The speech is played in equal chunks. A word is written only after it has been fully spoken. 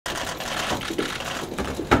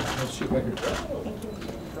record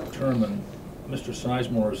determine Mr.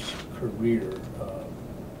 Sizemore's career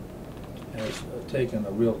has taken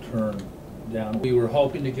a real turn down. We were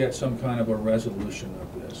hoping to get some kind of a resolution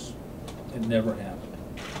of this. It never happened.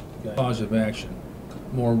 Okay. Cause of action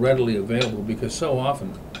more readily available because so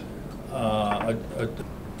often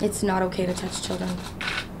it's not okay to touch children.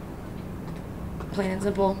 Plain and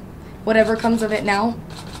simple. Whatever comes of it now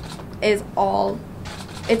is all.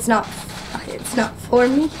 It's not for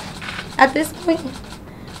me at this point.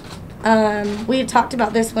 We had talked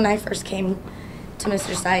about this when I first came to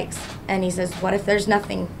Mr. Sykes, and he says, "What if there's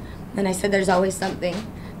nothing?" And I said, "There's always something,"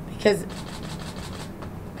 because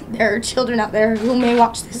there are children out there who may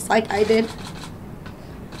watch this like I did,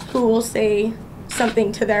 who will say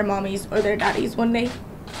something to their mommies or their daddies one day.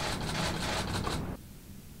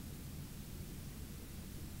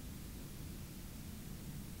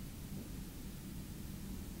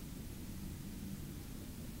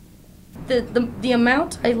 The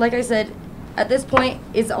amount, like I said, at this point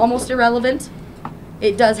is almost irrelevant.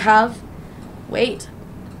 It does have weight,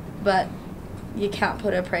 but you can't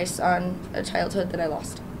put a price on a childhood that I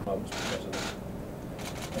lost.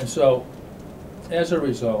 And so, as a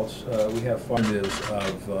result, we have findings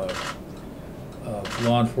of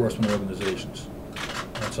law enforcement organizations.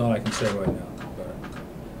 That's all I can say right now.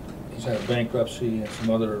 He's had a bankruptcy and some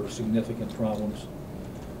other significant problems.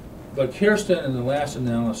 But Kiersten, in the last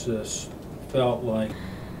analysis, felt like...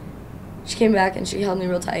 She came back and she held me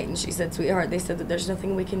real tight and she said, "Sweetheart, they said that there's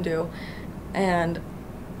nothing we can do." And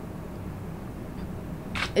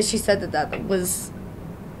she said that it was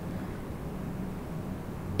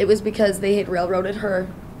because they had railroaded her,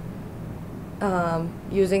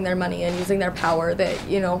 using their money and using their power, that,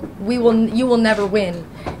 you know, you will never win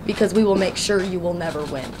because we will make sure you will never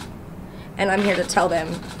win. And I'm here to tell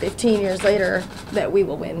them 15 years later that we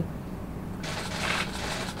will win.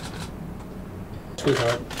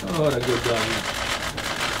 Sweetheart. Oh, what a good dog.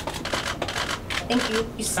 Thank you.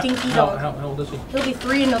 You stinky dog. How old is he? He'll be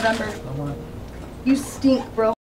 3 in November. You stink, bro.